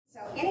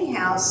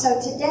anyhow, so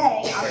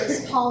today on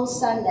this Palm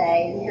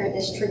Sunday, we hear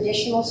this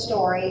traditional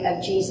story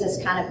of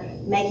Jesus kind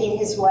of making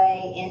his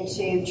way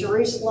into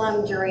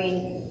Jerusalem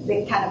during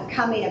the kind of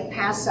coming of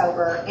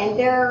Passover. And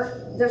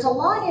there's a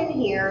lot in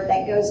here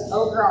that goes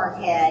over our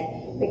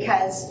head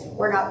because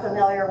we're not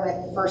familiar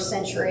with first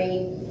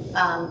century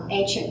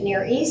ancient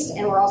Near East,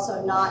 and we're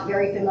also not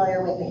very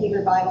familiar with the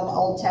Hebrew Bible, the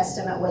Old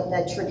Testament, with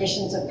the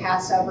traditions of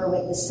Passover,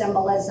 with the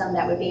symbolism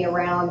that would be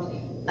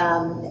around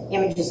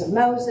images of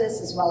Moses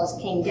as well as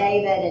King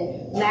David.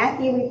 And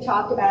Matthew we've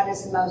talked about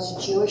is the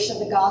most Jewish of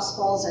the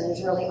Gospels, and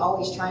is really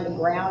always trying to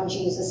ground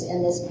Jesus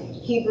in this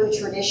Hebrew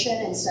tradition,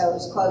 and so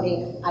it's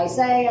quoting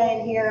Isaiah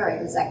in here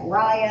and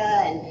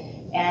Zechariah,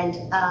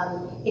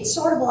 and it's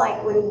sort of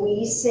like when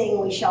we sing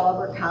 "We Shall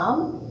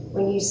Overcome."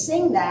 When you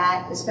sing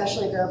that,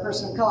 especially if you're a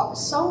person of color,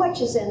 so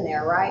much is in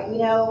there, right? We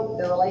know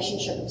the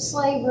relationship of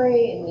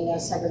slavery, and we know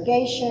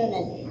segregation,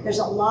 and there's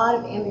a lot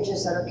of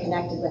images that are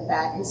connected with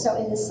that. And so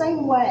in the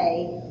same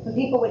way, when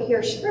people would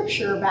hear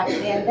scripture back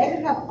then, they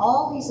would have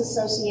all these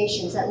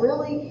associations that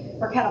really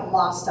were kind of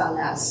lost on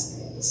us.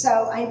 So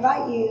I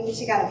invite you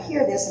to kind of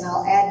hear this, and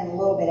I'll add in a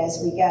little bit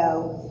as we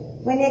go.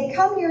 When they had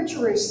come near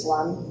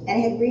Jerusalem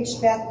and had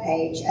reached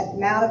Bethpage at the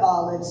Mount of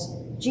Olives,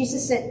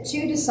 Jesus sent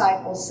 2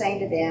 disciples, saying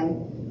to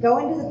them, "Go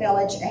into the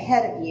village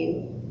ahead of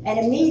you, and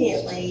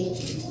immediately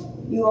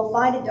you will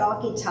find a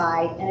donkey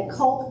tied and a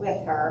colt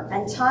with her.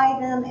 Untie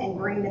them and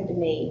bring them to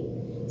me."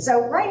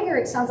 So right here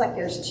it sounds like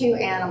there's 2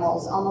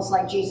 animals, almost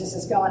like Jesus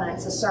is going on.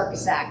 It's a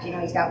circus act. You know,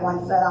 he's got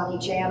 1 foot on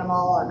each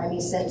animal, or maybe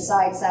he's sitting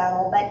side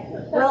saddle.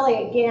 But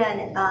really,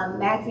 again,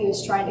 Matthew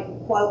is trying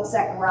to quote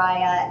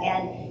Zechariah,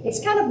 and it's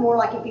kind of more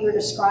like if you were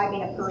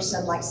describing a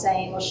person, like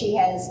saying, well, she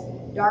has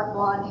dark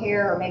blonde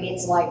hair, or maybe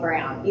it's light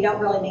brown. You don't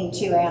really need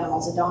 2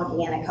 animals, a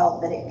donkey and a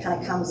colt, but it kind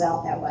of comes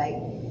out that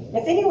way.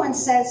 If anyone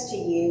says to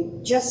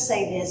you, just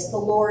say this, the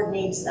Lord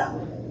needs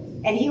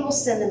them, and he will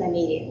send them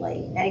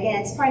immediately. And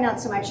again, it's probably not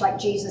so much like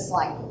Jesus,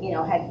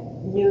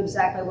 knew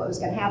exactly what was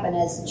going to happen,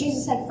 as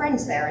Jesus had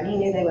friends there, and he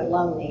knew they would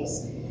loan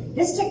these.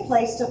 This took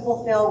place to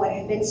fulfill what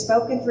had been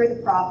spoken through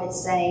the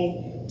prophets,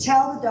 saying,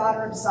 "Tell the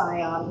daughter of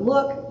Zion,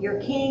 look, your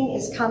king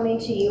is coming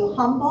to you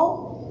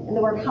humble." And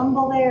the word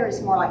humble there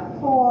is more like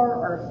poor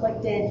or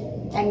afflicted,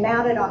 and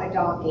mounted on a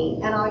donkey,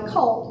 and on a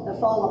colt, the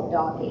foal of a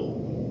donkey.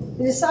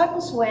 The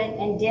disciples went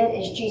and did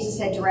as Jesus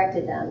had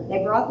directed them.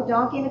 They brought the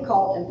donkey and the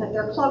colt and put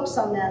their cloaks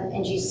on them,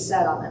 and Jesus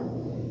sat on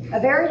them. A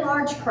very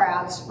large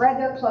crowd spread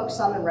their cloaks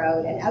on the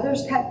road, and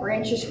others cut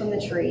branches from the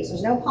trees.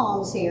 There's no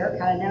palms here,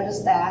 kind of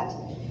notice that,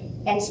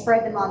 and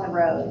spread them on the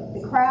road.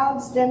 The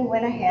crowds then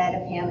went ahead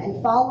of him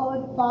and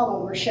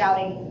followed were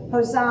shouting,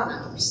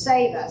 "Hosanna,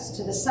 save us,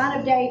 to the Son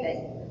of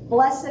David.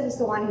 Blessed is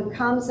the one who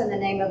comes in the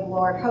name of the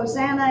Lord.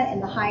 Hosanna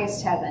in the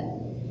highest heaven."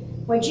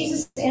 When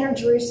Jesus entered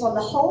Jerusalem,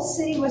 the whole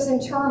city was in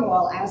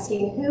turmoil,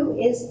 asking, "Who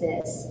is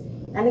this?"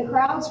 And the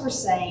crowds were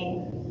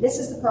saying, "This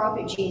is the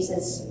prophet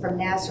Jesus from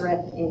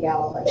Nazareth in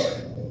Galilee."